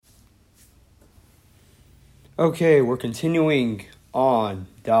Okay, we're continuing on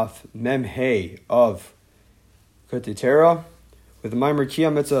Daf Mem Hey of Likkutei Torah with the Maimer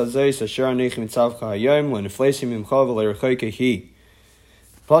Kiyam Mitzvah Zeis Asher Anechi Nitzavim Hayom Leneflesim Mimcha V'Leirchoikehi.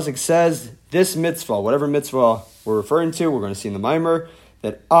 The pasuk says this mitzvah, whatever mitzvah we're referring to, we're going to see in the Maimer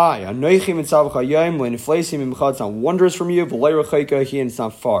that I Anechi Nitzavim Hayom Leneflesim Mimcha. It's not wondrous from you, V'Leirchoikehi, and it's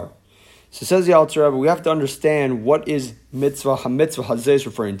not far. So says the Alter Rebbe, we have to understand what is mitzvah hazeh is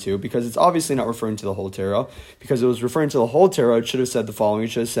referring to, because it's obviously not referring to the whole Torah. Because it was referring to the whole Torah, it should have said the following.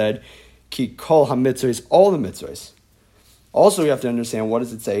 It should have said, ki kol ha-mitzvahs, all the mitzvahs. Also, we have to understand, what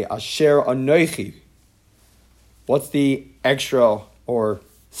does it say? Asher anoichi. What's the extra or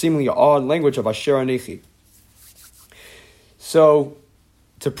seemingly odd language of asher anoichi? So,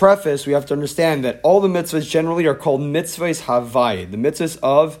 to preface, we have to understand that all the mitzvahs generally are called mitzvahs havai, the mitzvahs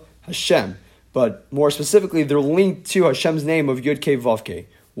of Hashem, but more specifically, they're linked to Hashem's name of Yud Kei Vav Kei.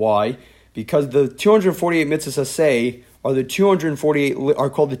 Why? Because the 248 mitzvahs say are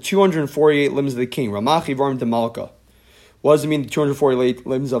called the 248 limbs of the king. Ramachi Varm de Malka. What does it mean? The 248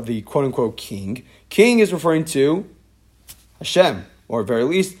 limbs of the quote unquote king. King is referring to Hashem, or at very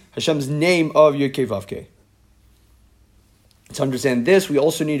least Hashem's name of Yud Kei Vav Kei. To understand this, we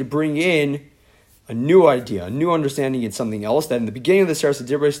also need to bring in a new idea, a new understanding in something else. That in the beginning of the Sefer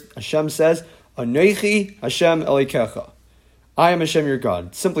Dibros, Hashem says, Anochi Hashem Elikecha. I am Hashem your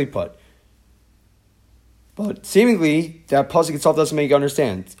God, simply put. But seemingly, that pasuk itself doesn't make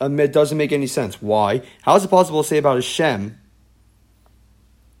it doesn't make any sense. Why? How is it possible to say about Hashem,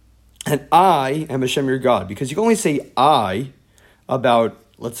 and I am Hashem your God? Because you can only say I about,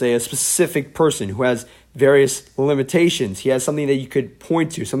 let's say, a specific person who has various limitations. He has something that you could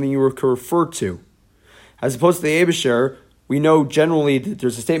point to, something you could refer to. As opposed to the Eibusher, we know generally that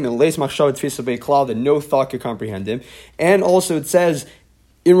there's a statement, Leis machshav tfisa be'klal, that no thought could comprehend him. And also it says,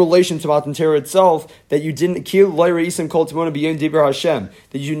 in relation to Matan Torah itself, that you didn't kill Laira Isim Kol Timona B'Yom Dibur Hashem,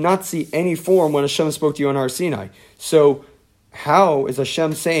 that you did not see any form when Hashem spoke to you on Har Sinai. So, how is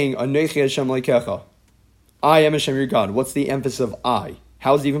Hashem saying, Anochi Hashem Leikecha? I am Hashem your God. What's the emphasis of I?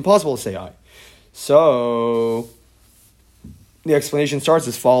 How is it even possible to say I? So, the explanation starts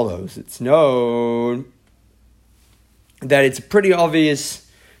as follows. It's known that it's pretty obvious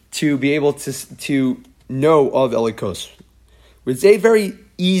to be able to know of Elikos. It's very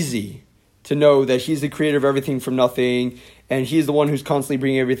easy to know that he's the creator of everything from nothing, and he's the one who's constantly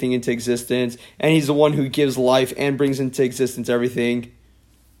bringing everything into existence, and he's the one who gives life and brings into existence everything.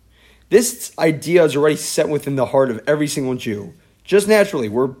 This idea is already set within the heart of every single Jew. Just naturally,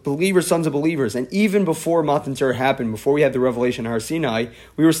 we're believers, sons of believers, and even before Matan Torah happened, before we had the revelation of Har Sinai,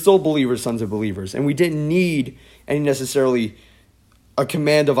 we were still believers, sons of believers, and we didn't need any necessarily a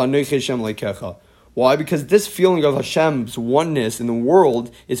command of Anochi Hashem Leikecha. Why? Because this feeling of Hashem's oneness in the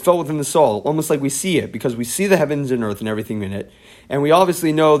world is felt within the soul, almost like we see it, because we see the heavens and earth and everything in it, and we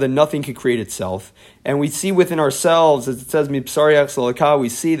obviously know that nothing can create itself, and we see within ourselves, as it says, we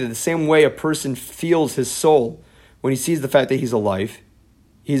see that the same way a person feels his soul when he sees the fact that he's alive.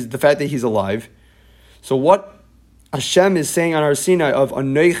 So what Hashem is saying on Har Sinai of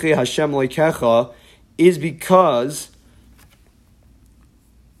Anochi Hashem Leikecha is because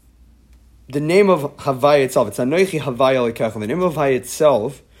the name of Havaya itself, it's Anochi Havaya Leikecha. The name of Havaya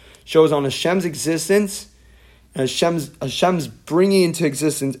itself shows on Hashem's existence and Hashem's bringing into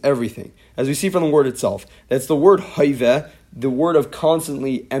existence everything. As we see from the word itself, that's the word Hayveh, the word of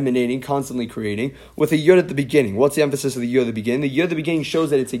constantly emanating, constantly creating, with a yud at the beginning. What's the emphasis of the yud at the beginning? The yud at the beginning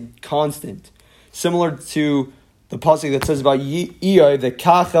shows that it's a constant. Similar to the pasuk that says about Eiv, the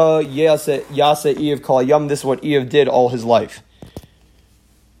kacha yasa Eiv kol hayam, this is what Eiv did all his life.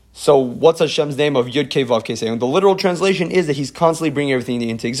 So what's Hashem's name of Yud Kei Vav Kei saying? The literal translation is that he's constantly bringing everything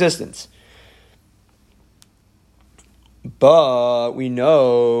into existence. But we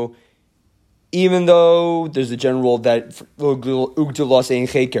know, even though there's a general rule that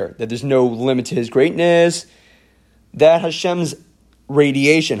that there's no limit to his greatness, that Hashem's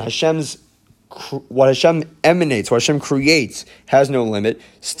radiation, what Hashem emanates, what Hashem creates, has no limit.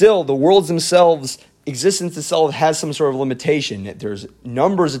 Still, the worlds themselves, existence itself has some sort of limitation. There's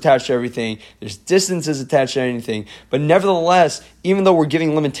numbers attached to everything, there's distances attached to anything, but nevertheless, even though we're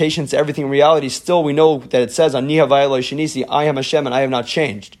giving limitations to everything in reality, still we know that it says, Ani Havaya Lo Shinisi, I am Hashem and I have not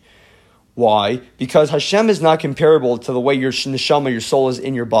changed. Why? Because Hashem is not comparable to the way your neshama, your soul, is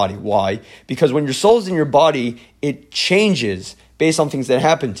in your body. Why? Because when your soul is in your body, it changes based on things that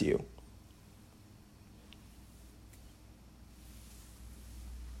happen to you.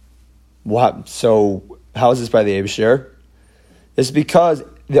 What? So, how is this by the Eibusher? It's because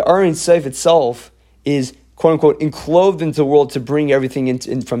the Ein Sof itself is quote unquote, enclosed into the world to bring everything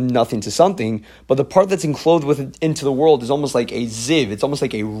in from nothing to something. But the part that's enclosed into the world is almost like a ziv. It's almost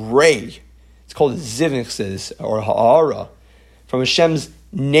like a ray. It's called a ziv or ha'ara from Hashem's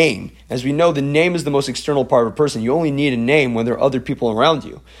name. As we know, the name is the most external part of a person. You only need a name when there are other people around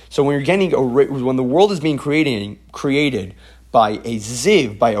you. So when you're getting when the world is being created by a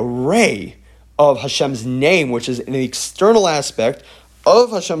ziv, by a ray of Hashem's name, which is an external aspect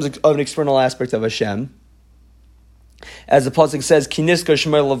of an external aspect of Hashem, as the pasuk says, "Ki niska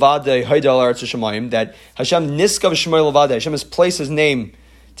shemay levadei haida al aretz hashamayim," that Hashem niska shemay levadei, Hashem has placed His name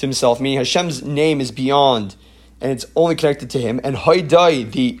to Himself, meaning Hashem's name is beyond, and it's only connected to Him. And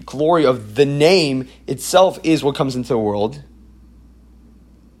haidai, the glory of the name itself, is what comes into the world.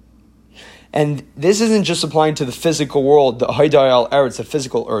 And this isn't just applying to the physical world, the haidai al eretz, the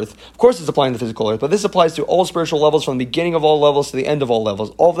physical earth. Of course, it's applying to the physical earth, but this applies to all spiritual levels, from the beginning of all levels to the end of all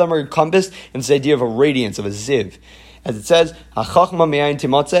levels. All of them are encompassed in this idea of a radiance, of a ziv. As it says, "Hachachma me'ayin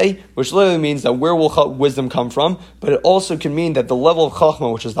timatzei," which literally means that where will wisdom come from? But it also can mean that the level of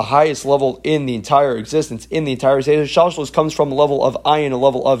chachma, which is the highest level in the entire existence, in the entire Sefer Shalshos, comes from a level of ayin, a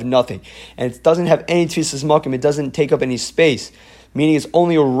level of nothing. And it doesn't have any tfisas makim, it doesn't take up any space, meaning it's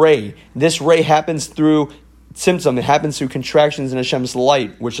only a ray. This ray happens through tzimtzum, it happens through contractions in Hashem's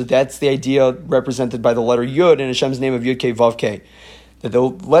light, that's the idea represented by the letter Yud in Hashem's name of Yud Kei Vav Kei. That the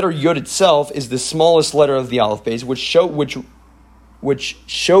letter Yud itself is the smallest letter of the Aleph base, which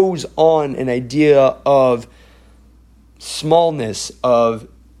shows on an idea of smallness, of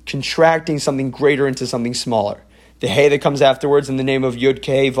contracting something greater into something smaller. The Hey that comes afterwards in the name of Yud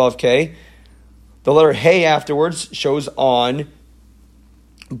Kei Vav Kei, the letter Hey afterwards shows on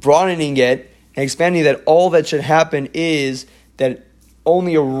broadening it and expanding that all that should happen is that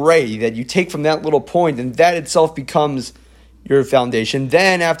only a ray that you take from that little point, and that itself becomes your foundation.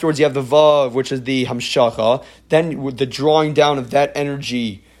 Then afterwards you have the Vav, which is the Hamshacha, then with the drawing down of that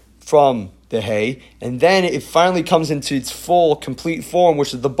energy from the Hey, and then it finally comes into its full, complete form,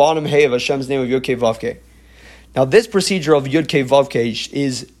 which is the bottom Hey of Hashem's name of Yud Kei Vav Kei. Now this procedure of Yud Kei Vav Kei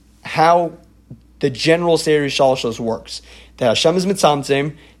is how the general Sefer Shalshos works. That Hashem is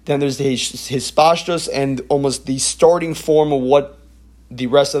mitzamtzim, then there's his pashtos, and almost the starting form of what the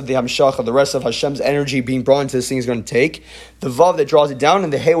rest of the Hamshacha, the rest of Hashem's energy being brought into this thing is going to take. The Vav that draws it down,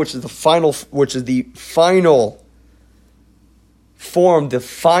 and the Hey, which is the final form, the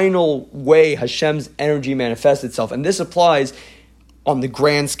final way Hashem's energy manifests itself. And this applies on the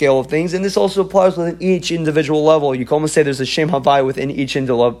grand scale of things, and this also applies within each individual level. You can almost say there's a Shem Havai within each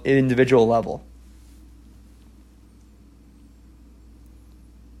individual level.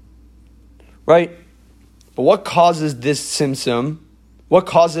 Right? But what causes this tzimtzum? What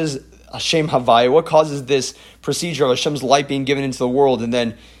causes Hashem Havai? What causes this procedure of Hashem's light being given into the world and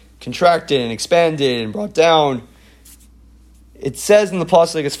then contracted and expanded and brought down? It says in the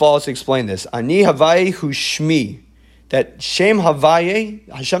pasuk as follows to explain this: Ani Havai hu Shmi. That Shem Havai,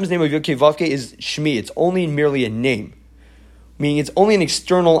 Hashem's name of Yud Kei Vav Kei, is Shmi. It's only merely a name, meaning it's only an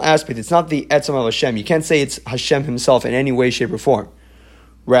external aspect. It's not the etzem of Hashem. You can't say it's Hashem Himself in any way, shape, or form.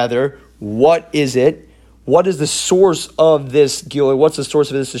 Rather, what is it? What is the source of this Gilui? What's the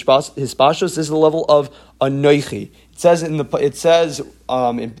source of this hispashos? This is the level of Anoichi. It says in the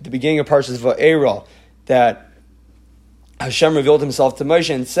beginning of Parshas Va'era that Hashem revealed Himself to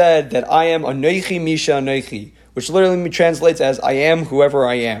Moshe and said that I am Anoichi Misha Anoichi, which literally translates as I am whoever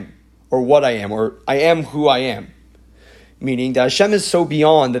I am, or what I am, or I am who I am. Meaning that Hashem is so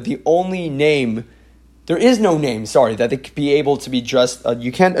beyond that the only name, there is no name, that it could be able to be addressed.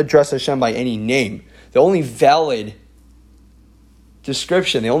 You can't address Hashem by any name. The only valid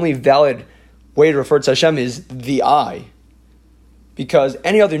description, the only valid way to refer to Hashem is the I. Because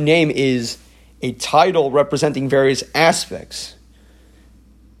any other name is a title representing various aspects.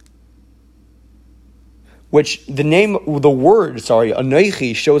 Which the word,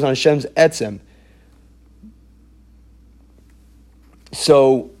 Anoichi, shows on Hashem's etzem.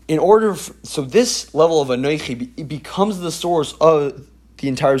 So this level of Anoichi it becomes the source of the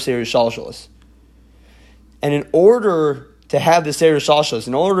entire Sefer Shalshos. And in order to have this Sefer Shalshos,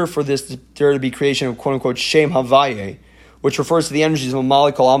 in order for there to be creation of quote-unquote Shem Havaye, which refers to the energies of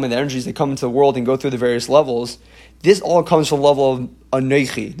Malik Olam, the energies that come into the world and go through the various levels, this all comes from the level of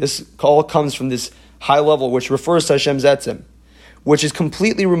Anoichi. This all comes from this high level, which refers to Hashem's etzem, which is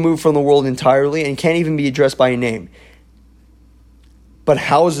completely removed from the world entirely and can't even be addressed by a name. But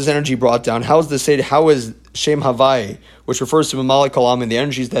how is this energy brought down? How is Shem Havai, which refers to Malik Olam and the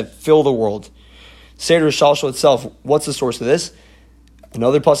energies that fill the world? Seder Shalshos itself, what's the source of this?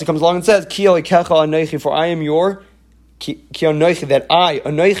 Another pasuk comes along and says, Ki Elikecha Anoichi, for I am your, Ki Anoichi, that I,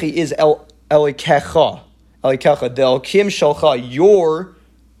 Anoichi is Elikecha. Alikecha, the Elokim Shalcha, your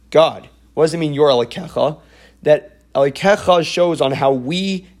God. What does it mean, your Alikecha? That Alikecha shows on how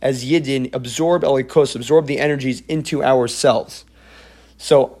we as Yidden absorb Elikos, absorb the energies into ourselves.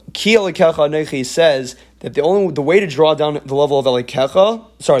 So, Ki Alikecha Anechi says that the way to draw down the level of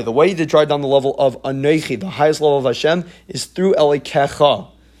Alikecha, the way to draw down the level of Anechi, the highest level of Hashem, is through Alikecha.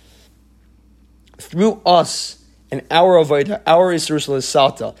 Through us and our Avodah, our Yisrus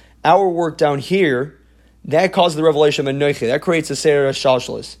L'Sata, our work down here, that causes the revelation of Anechi. That creates a Seir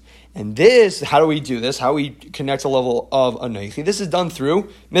Shalshalis. And this, how do we do this? How we connect a level of Anechi? This is done through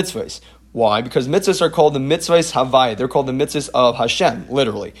mitzvahs. Why? Because mitzvahs are called the mitzvahs Havai. They're called the mitzvahs of Hashem,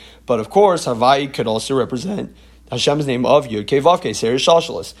 literally. But of course, Havai could also represent Hashem's name of Yud Kei Vav Kei, Seir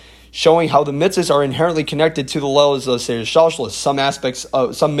Shalshalis, showing how the mitzvahs are inherently connected to the levels of Seir Shalshalis. Some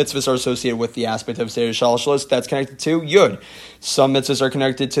mitzvahs are associated with the aspect of Seir Shalshalis that's connected to Yud. Some mitzvahs are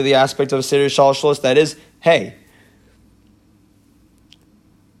connected to the aspect of Seir Shalshalis that is Hey.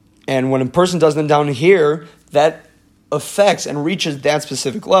 And when a person does them down here, that affects and reaches that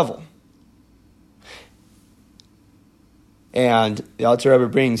specific level. And the Alter Rebbe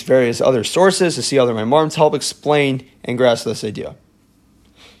brings various other sources to see other Maimarim to help explain and grasp this idea.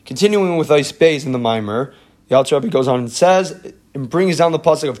 Continuing with Ice Bays in the Maimer, the Alter Rebbe goes on and says, and brings down the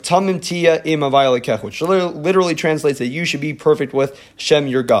pasuk of Tamim Tia Im Havai Lekech, which literally translates that you should be perfect with Hashem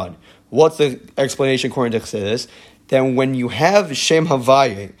your God. What's the explanation according to this? Then when you have Shem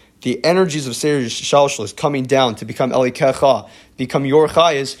Havai, the energies of Seir Shalshalis coming down to become Elikecha, become your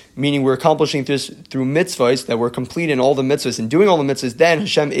Chayas, meaning we're accomplishing this through mitzvahs, that we're complete in all the mitzvahs and doing all the mitzvahs, then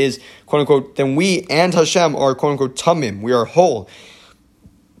Hashem is, quote unquote, then we and Hashem are, quote unquote, Tamim, we are whole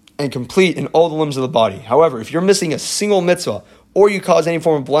and complete in all the limbs of the body. However, if you're missing a single mitzvah, or you cause any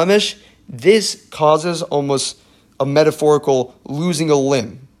form of blemish, this causes almost a metaphorical losing a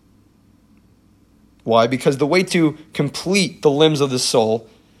limb. Why? Because the way to complete the limbs of the soul,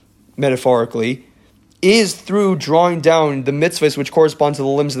 metaphorically, is through drawing down the mitzvahs which correspond to the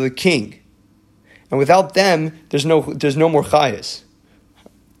limbs of the king. And without them, there's no more chayas.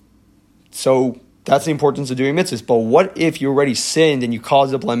 So that's the importance of doing mitzvahs. But what if you already sinned and you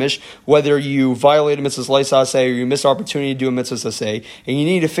caused a blemish, whether you violated mitzvahs l'saseh or you missed the opportunity to do a mitzvah saseh, and you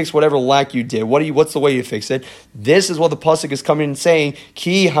need to fix whatever lack you did? What's the way you fix it? This is what the pasuk is coming and saying,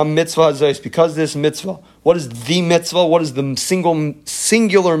 Ki ha-mitzvah hazos, because this mitzvah. What is the mitzvah? What is the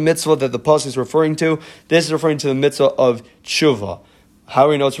singular mitzvah that the pasuk is referring to? This is referring to the mitzvah of tshuva. How do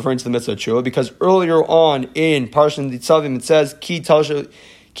we know it's referring to the mitzvah of tshuva? Because earlier on in Parshas Nitzavim it says, Ki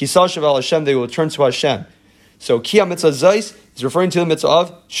sashav al Hashem, they will turn to Hashem. So Ki ha-mitzvah zais is referring to the mitzvah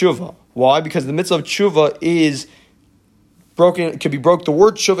of tshuva. Why? Because the mitzvah of tshuva is broken. It could be broken. The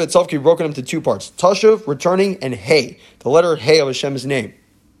word tshuva itself can be broken into two parts: tashuv, returning, and hey, the letter hey of Hashem's name,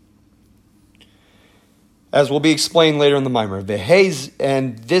 as will be explained later in the Maimer. The hay's,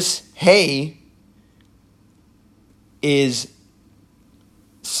 and this hey is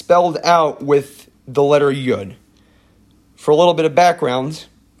spelled out with the letter yud. For a little bit of background,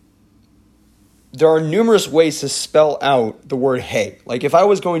 there are numerous ways to spell out the word hey. Like if I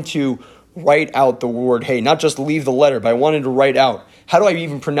was going to write out the word hey, not just leave the letter, but I wanted to write out, how do I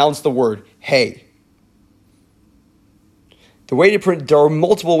even pronounce the word hey? There are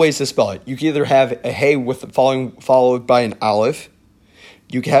multiple ways to spell it. You can either have a hey followed by an aleph.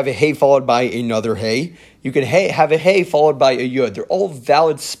 You can have a hey followed by another hey. You can have a hey followed by a yud. They're all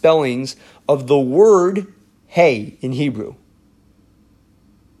valid spellings of the word hey in Hebrew.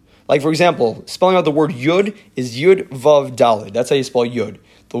 Like for example, spelling out the word yud is yud vav daled. That's how you spell yud.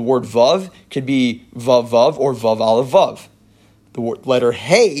 The word vav could be vav vav or vav aleph vav. The letter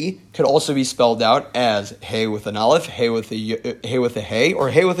hey could also be spelled out as hey with an aleph, hey with a hey, or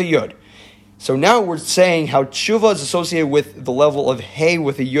hey with a yud. So now we're saying how tshuva is associated with the level of hey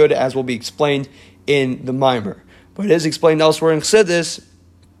with a yud, as will be explained in the Maimer. But it is explained elsewhere in Chassidus.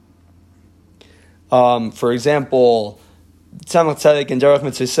 For example, Tzemach Tzedek and Derech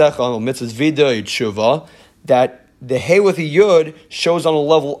Mitzvah Mitzvahs Vida Tshuva, that the hey with a yud shows on a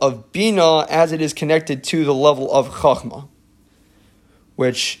level of bina as it is connected to the level of chachma,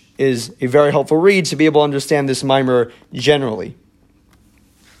 which is a very helpful read to be able to understand this Maimer generally.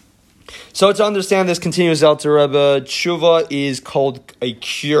 So to understand this continuous Alter Rebbe, tshuva is called a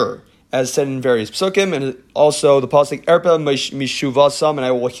cure, as said in various psukim, and also the pasuk Erpa Mishuvasam, and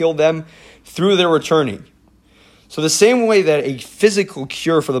I will heal them through their returning. So the same way that a physical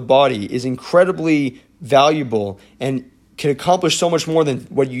cure for the body is incredibly valuable and can accomplish so much more than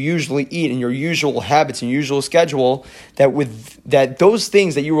what you usually eat in your usual habits and usual schedule, that those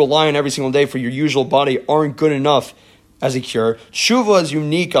things that you rely on every single day for your usual body aren't good enough as a cure. Tshuva is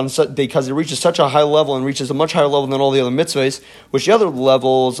unique because it reaches such a high level and reaches a much higher level than all the other mitzvahs, which the other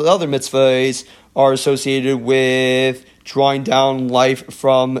mitzvahs are associated with drawing down life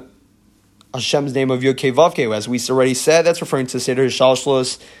from Hashem's name of Yud-Kei Vav-Kei. As we already said, that's referring to Seder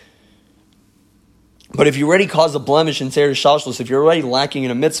Shalshlos. But if you already caused a blemish in Seder Shalshlos, if you're already lacking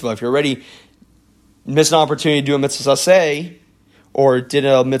in a mitzvah, if you're already missed an opportunity to do a mitzvah saseh, or did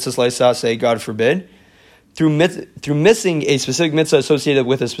a mitzvah saseh, God forbid, through missing a specific mitzvah associated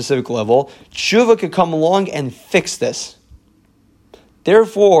with a specific level, tshuva could come along and fix this.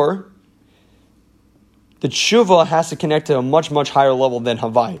 Therefore, the tshuva has to connect to a much, much higher level than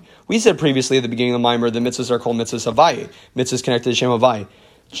Havai. We said previously at the beginning of the Maimer, the mitzvahs are called mitzvahs Havai. Mitzvahs connected to Shem Havai.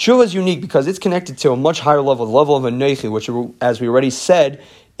 Tshuva is unique because it's connected to a much higher level, the level of Anochi, which, as we already said,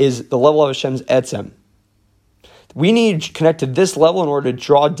 is the level of Hashem's Etzem. We need to connect to this level in order to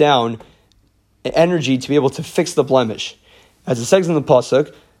draw down energy to be able to fix the blemish. As it says in the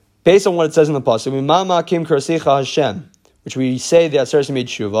Pasuk, based on what it says in the Pasuk, Hashem, which we say the Aseret made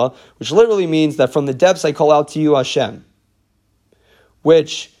Tshuva, which literally means that from the depths I call out to you, Hashem.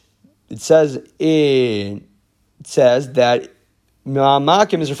 Which it says that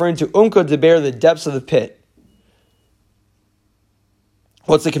Ma'amakim is referring to Umka Deber, the depths of the pit.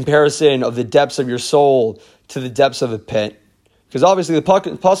 What's the comparison of the depths of your soul to the depths of a pit? Because obviously the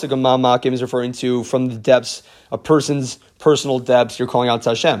pasuk of Ma'amakim is referring to from the depths, a person's personal depths, you're calling out to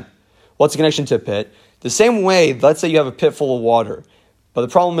Hashem. What's the connection to a pit? The same way, let's say you have a pit full of water, but the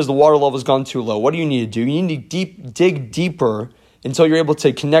problem is the water level has gone too low. What do you need to do? You need to dig deeper until you're able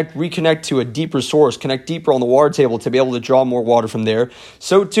to reconnect to a deeper source, connect deeper on the water table to be able to draw more water from there.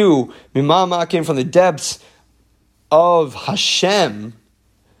 So too, Ma'amakim, from the depths of Hashem,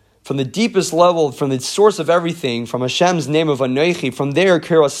 from the deepest level, from the source of everything, from Hashem's name of Anochi, from there,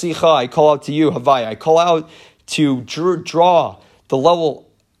 Kirasicha, I call out to you, Havai, I call out to draw the levels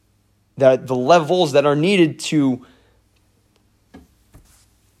that are needed to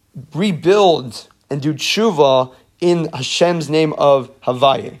rebuild and do tshuva in Hashem's name of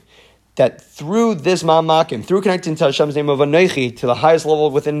Havai. That through this Ma'amakim, through connecting to Hashem's name of Anochi, to the highest level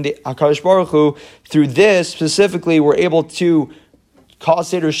within the HaKadosh Baruch Hu, through this specifically, we're able to cause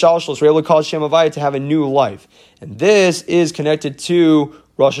Seder Shalshlos, we're able to cause Shem Havai to have a new life. And this is connected to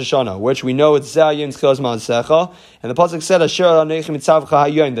Rosh Hashanah, which we know it's Zayin Tchilas Ma'asecha. And the pasuk said, Asher Aneicha Mitzavcha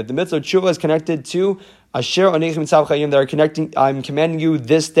Hayom, that the mitzvah of tshuva is connected to Asher Aneicha Mitzavcha Hayom, that are connecting, I'm commanding you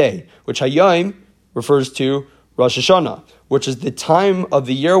this day, which Hayom refers to Rosh Hashanah, which is the time of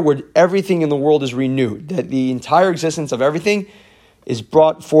the year where everything in the world is renewed, that the entire existence of everything is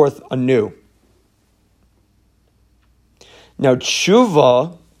brought forth anew. Now,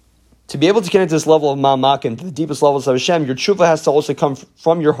 tshuva, to be able to connect to this level of ma'amakim, to the deepest levels of Hashem, your tshuva has to also come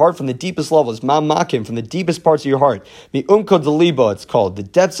from your heart, from the deepest levels, ma'amakim, from the deepest parts of your heart. Mi'umko deliba, it's called, the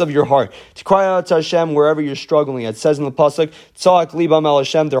depths of your heart. To cry out to Hashem wherever you're struggling. It says in the pasuk, tza'ak libam el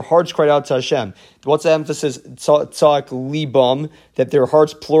Hashem, their hearts cried out to Hashem. What's the emphasis? Tza'ak libam, that their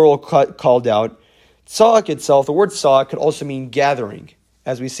hearts, plural, called out. Tza'ak itself, the word tza'ak could also mean gathering.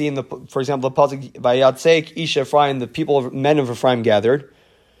 As we see in for example, the pasuk Vayatzek Ish Ephraim, the men of Ephraim gathered.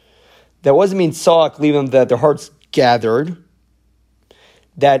 That doesn't mean tza'ak libam, that their hearts gathered.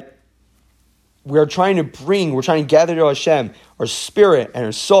 That we're trying to gather to Hashem, our spirit and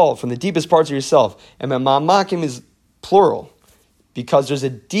our soul from the deepest parts of yourself. And ma'amakim is plural, because there's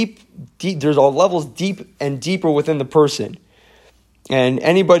there's all levels deep and deeper within the person. And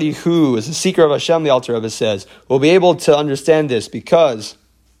anybody who is a seeker of Hashem, the Alter Rebbe says, will be able to understand this, because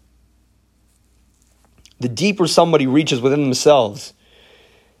the deeper somebody reaches within themselves,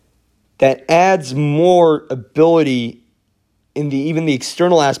 that adds more ability in even the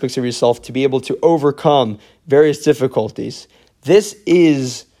external aspects of yourself to be able to overcome various difficulties. This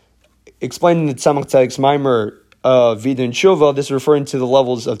is explained in the Tzemach Tzedek's Maimer of Vidun Tshuva. This is referring to the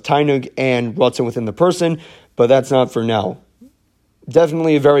levels of Tainug and Ratzon within the person, but that's not for now.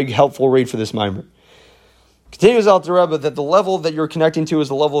 Definitely a very helpful read for this mimer. Continues Alter Rebbe that the level that you're connecting to is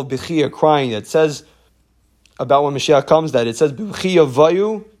the level of Bechia, crying. It says about when Mashiach comes, that it says Bechia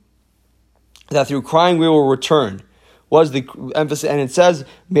Vayu, that through crying we will return. What is the emphasis? And it says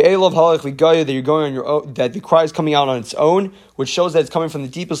Me'elav Halach Ligaya, that you're going on your own, that the cry is coming out on its own, which shows that it's coming from the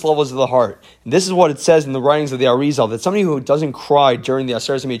deepest levels of the heart. And this is what it says in the writings of the Arizal, that somebody who doesn't cry during the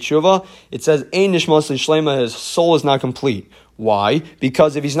Aseret Tshuva, it says Ein Nishmas Shlema, his soul is not complete. Why?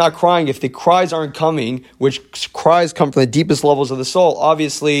 Because if he's not crying, if the cries aren't coming, which cries come from the deepest levels of the soul,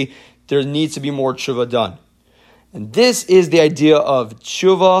 obviously there needs to be more tshuva done. And this is the idea of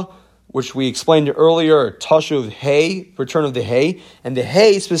tshuva, which we explained earlier, tashuv hey, return of the hey, and the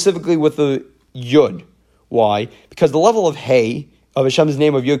hey specifically with the yud, Why? Because the level of Hey, of Hashem's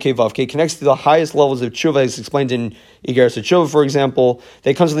name of Yod Kei Vav Kei, connects to the highest levels of tshuva, as explained in Igeres Tshuva, for example,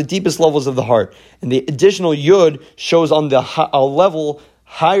 that comes to the deepest levels of the heart. And the additional Yud shows on a level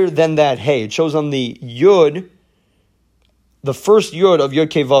higher than that Hey. It shows on the Yud, the first Yud of Yod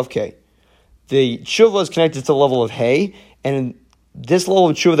Kei Vav Kei. The tshuva is connected to the level of Hey, and this level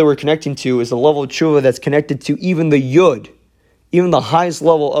of tshuva that we're connecting to is the level of tshuva that's connected to even the Yud, even the highest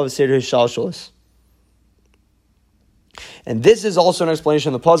level of Seder Hishalshalos. And this is also an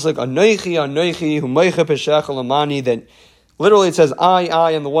explanation of the pasuk, Anoichi, Anoichi, Humaycha Peshecha Lamani, that literally it says,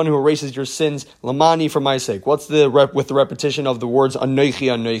 I am the one who erases your sins, Lamani, for my sake. What's with the repetition of the words Anoichi,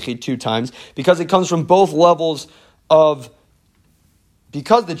 Anoichi 2 times? Because it comes from both levels because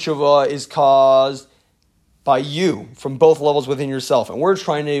the tshuva is caused by you, from both levels within yourself. And we're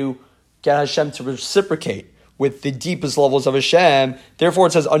trying to get Hashem to reciprocate with the deepest levels of Hashem. Therefore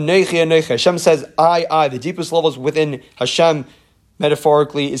it says, Anoichi, Anoichi. Hashem says, I. The deepest levels within Hashem,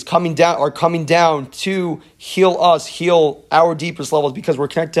 metaphorically, are coming down to heal us, heal our deepest levels, because we're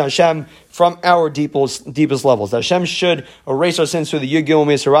connected to Hashem from our deepest levels. That Hashem should erase our sins through the Yud Gimel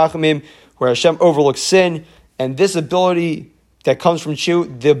Meis Harachamim, where Hashem overlooks sin. And this ability that comes from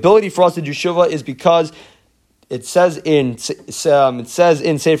tshuva, the ability for us to do tshuva, is because it says in Sefer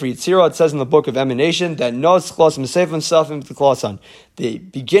Yetzirah, it says in the book of Emanation, that the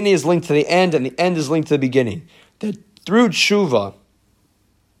beginning is linked to the end, and the end is linked to the beginning. That through tshuva,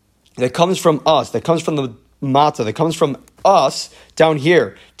 that comes from us, that comes from the mata, that comes from us down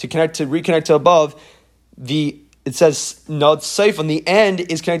here to reconnect to above, it says Nitzavim, the end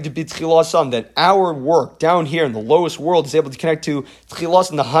is connected to Tchilas, that our work down here in the lowest world is able to connect to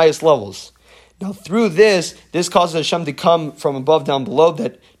Tchilas in the highest levels. Now, through this causes Hashem to come from above down below,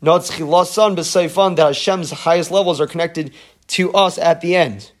 that that Hashem's highest levels are connected to us at the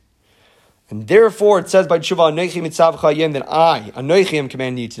end. And therefore, it says by Tshuva, Anoichi Mitzav Chayim, that I, Anoichi, am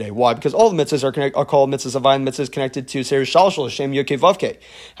commanding you today. Why? Because all the mitzvahs are called mitzvahs of and mitzvahs connected to Seir Shalshal, Hashem Yod Kei Vav Kei.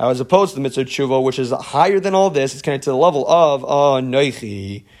 As opposed to the mitzvah Tshuva, which is higher than all this, it's connected to the level of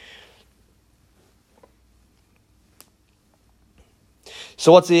Anoichi.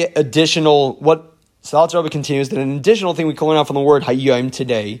 So what's the additional, so Alter Rebbe continues that an additional thing we can learn out from the word Hayom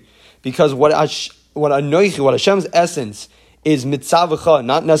today, because what Anoichi, what Hashem's essence is mitzavacha,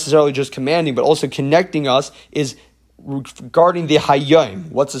 not necessarily just commanding, but also connecting us, is regarding the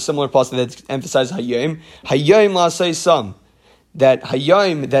Hayom. What's a similar passage that emphasizes Hayom? Hayom la'asei sam. That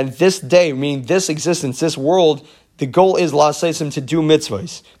Hayom, that this day, meaning this existence, this world, the goal is la'aseisim, to do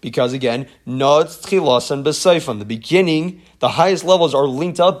mitzvahs. Because again, notz tchilasan b'seifan. The beginning, the highest levels are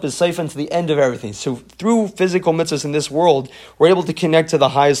linked up b'seifan to the end of everything. So through physical mitzvahs in this world, we're able to connect to the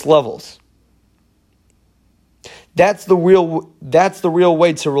highest levels. That's the real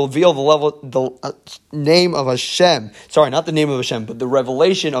way to reveal the name of Hashem. Sorry, not the name of Hashem, but the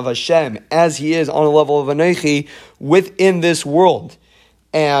revelation of Hashem as He is on a level of Anoichi within this world.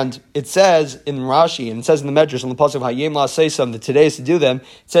 And it says in Rashi, and it says in the Medrash on the pasuk of Hayem La'asei, that today is to do them.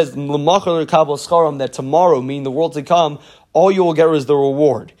 It says L'machar l'kabel scharam, that tomorrow, meaning the world to come, all you will get is the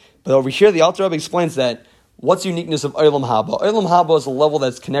reward. But over here, the Alter Rebbe explains that what's the uniqueness of Olam Haba? Olam Haba is a level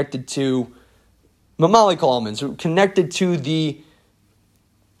that's connected to Mamalik elements, connected to the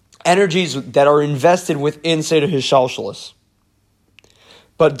energies that are invested within Seder Hishalshalos.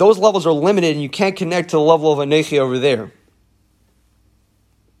 But those levels are limited, and you can't connect to the level of Anoichi over there.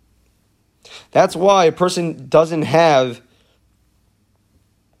 That's why a person doesn't have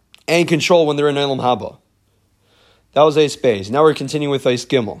any control when they're in Olam Haba. That was Eis Beis. Now we're continuing with Eis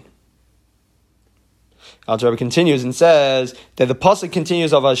Gimel. Alter Rebbe continues and says that the pasuk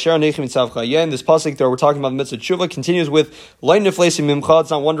continues of Asher Anoichi Mitzav Chayim. This pasuk that we're talking about, the mitzvah tshuva, continues with Lo nifleisim mimcha. It's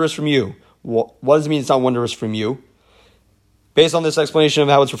not wondrous from you. What does it mean? It's not wondrous from you. Based on this explanation of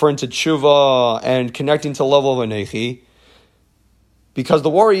how it's referring to tshuva and connecting to the level of Anoichi, because the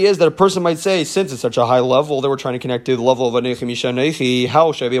worry is that a person might say, since it's such a high level that we're trying to connect to the level of Anoichi Misha Anoichi,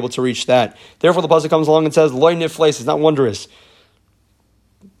 how should I be able to reach that? Therefore, the pasuk comes along and says Lo nifleis. It's not wondrous.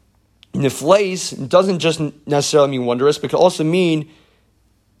 Nifleis doesn't just necessarily mean wondrous, but it can also mean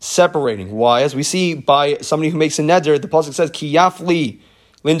separating. Why? As we see by somebody who makes a neder, the pasuk says ki yafli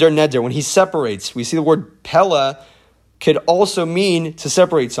linder neder. When he separates, we see the word pella could also mean to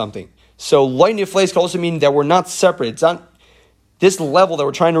separate something. So lo nifleis could also mean that we're not separate. It's not, this level that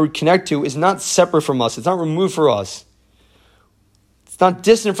we're trying to connect to is not separate from us. It's not removed from us. It's not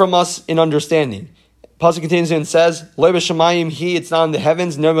distant from us in understanding. Pasuk continues and says, Lo b'shamayim hi, it's not in the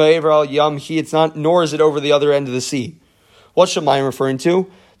heavens, no me'ever al yam hi, it's not, nor is it over the other end of the sea. What's shamayim referring to?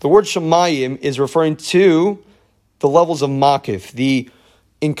 The word shamayim is referring to the levels of makif, the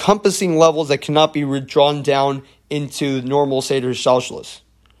encompassing levels that cannot be drawn down into normal Seder Shalshalis.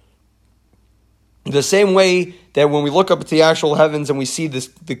 The same way that when we look up at the actual heavens and we see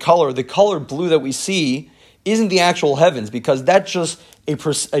the color blue that we see isn't the actual heavens, because that's just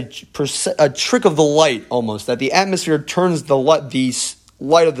a trick of the light almost, that the atmosphere turns the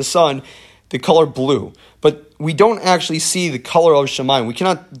light of the sun the color blue. But we don't actually see the color of Shemaim. We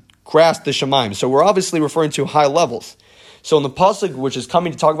cannot grasp the Shemaim. So we're obviously referring to high levels. So in the pasuk, which is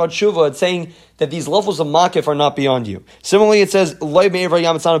coming to talk about Shuvah, it's saying that these levels of Makif are not beyond you. Similarly, it says, Loi me'ever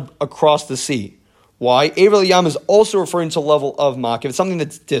yam, it's not across the sea. Why? Ever yam is also referring to a level of Makif. It's something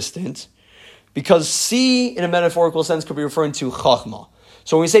that's distant. Because sea, in a metaphorical sense, could be referring to Chachma.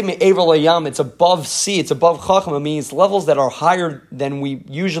 So when we say me'ever yam, it's above sea, it's above Chachma, means levels that are higher than we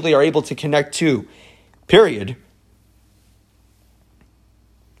usually are able to connect to. Period.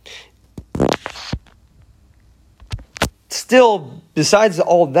 Still, besides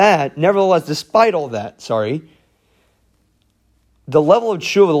all that, nevertheless, despite all that, the level of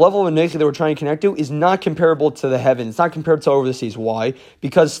tshuva, the level of iniquity that we're trying to connect to is not comparable to the heaven. It's not compared to over the seas. Why?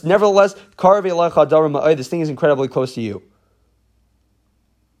 Because nevertheless, this thing is incredibly close to you.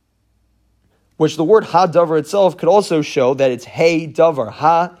 Which the word ha-davar itself could also show that it's hey-davar.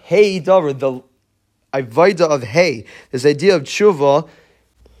 Ha-hey-davar, the avaida of hey. This idea of tshuva,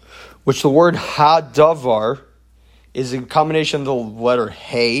 which the word ha-davar is a combination of the letter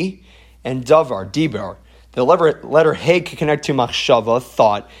hey and davar, dibar. The letter hey can connect to machshava,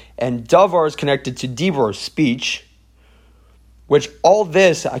 thought, and davar is connected to dibur, speech, which all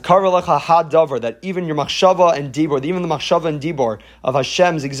this, that even your machshava and dibur, even the machshava and dibur of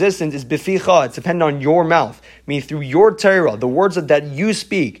Hashem's existence is bificha, it's dependent on your mouth, meaning through your Torah, the words that you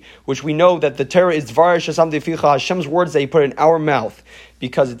speak, which we know that the Torah is dvar shesam bificha, Hashem's words that He put in our mouth,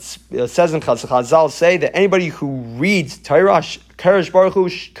 because it says in Chazal say that anybody who reads Torah, Hashem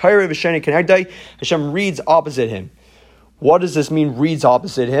reads opposite him. What does this mean, reads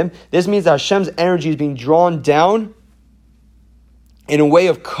opposite him? This means that Hashem's energy is being drawn down in a way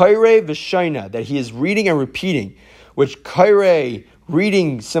of kairei v'shayna, that He is reading and repeating, which kairei,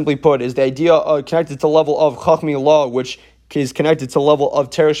 reading, simply put, is the idea connected to the level of chachmi law, which is connected to the level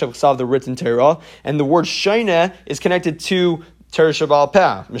of Torah Shebchsav, the written Torah, and the word shayna is connected to Torah Sheba'al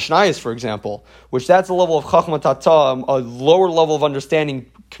Peh, Mishnayos, for example, which that's a level of Chachma Tata, a lower level of understanding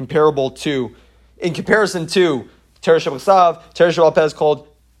in comparison to Torah Sheba'al Sheba'al Peh is called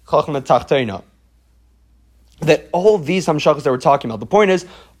Chachma Tachtaina. That all of these hamshachas that we're talking about, the point is,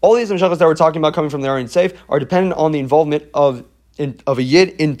 all these hamshachas that we're talking about coming from the Aron Seif are dependent on the involvement of a Yid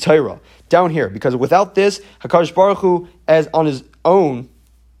in Torah, down here, because without this, HaKadosh Baruch Hu, as on His own,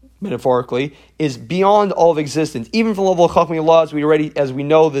 metaphorically, is beyond all of existence. Even from the level of Chachmi law, as we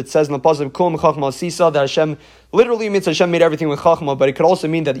know, that says in the pasuk Kol Chachma Sisa, that Hashem literally means Hashem made everything with Chachma, but it could also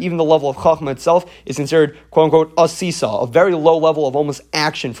mean that even the level of Chachma itself is considered, quote unquote, a Sisa, a very low level of almost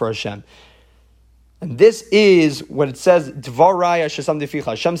action for Hashem. And this is what it says, Dvaraya Shesam Deficha.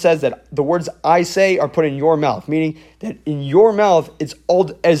 Hashem says that the words I say are put in your mouth, meaning that in your mouth, it's all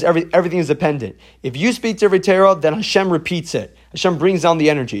as everything is dependent. If you speak to every Torah, then Hashem repeats it. Hashem brings down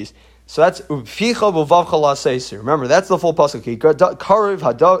the energies. So that's Uficha V'Vavcha La'Seisir. Remember, that's the full pasuk. Ki karev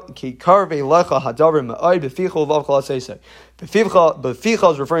elecha hadarim ma'ay b'ficha V'Vavcha La'Seisir.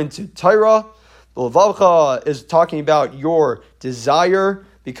 B'ficha is referring to Torah. V'Vavcha is talking about your desire,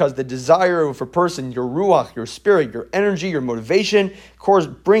 because the desire of a person, your ruach, your spirit, your energy, your motivation, of course,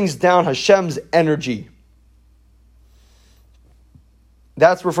 brings down Hashem's energy.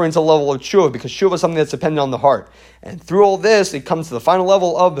 That's referring to the level of tshuva, because tshuva is something that's dependent on the heart. And through all this, it comes to the final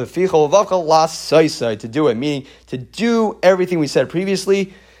level of beficha v'avcha la'saisai, to do it, meaning to do everything we said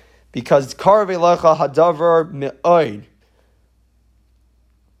previously, because karev elecha hadavar me'oid,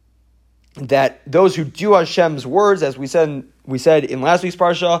 that those who do Hashem's words, as we said in last week's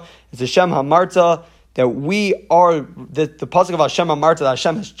parsha, is Hashem Hamarta, that we are, the pasuk of Hashem Hamarta, that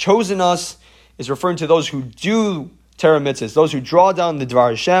Hashem has chosen us, is referring to those who do Torah mitzvahs, those who draw down the Dvar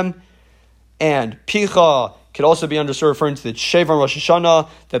Hashem. And Picha could also be understood referring to the Shevar Rosh Hashanah,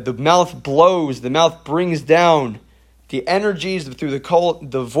 that the mouth blows, the mouth brings down the energies through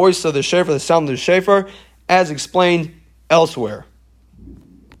the voice of the Shefer, the sound of the Shefer, as explained elsewhere.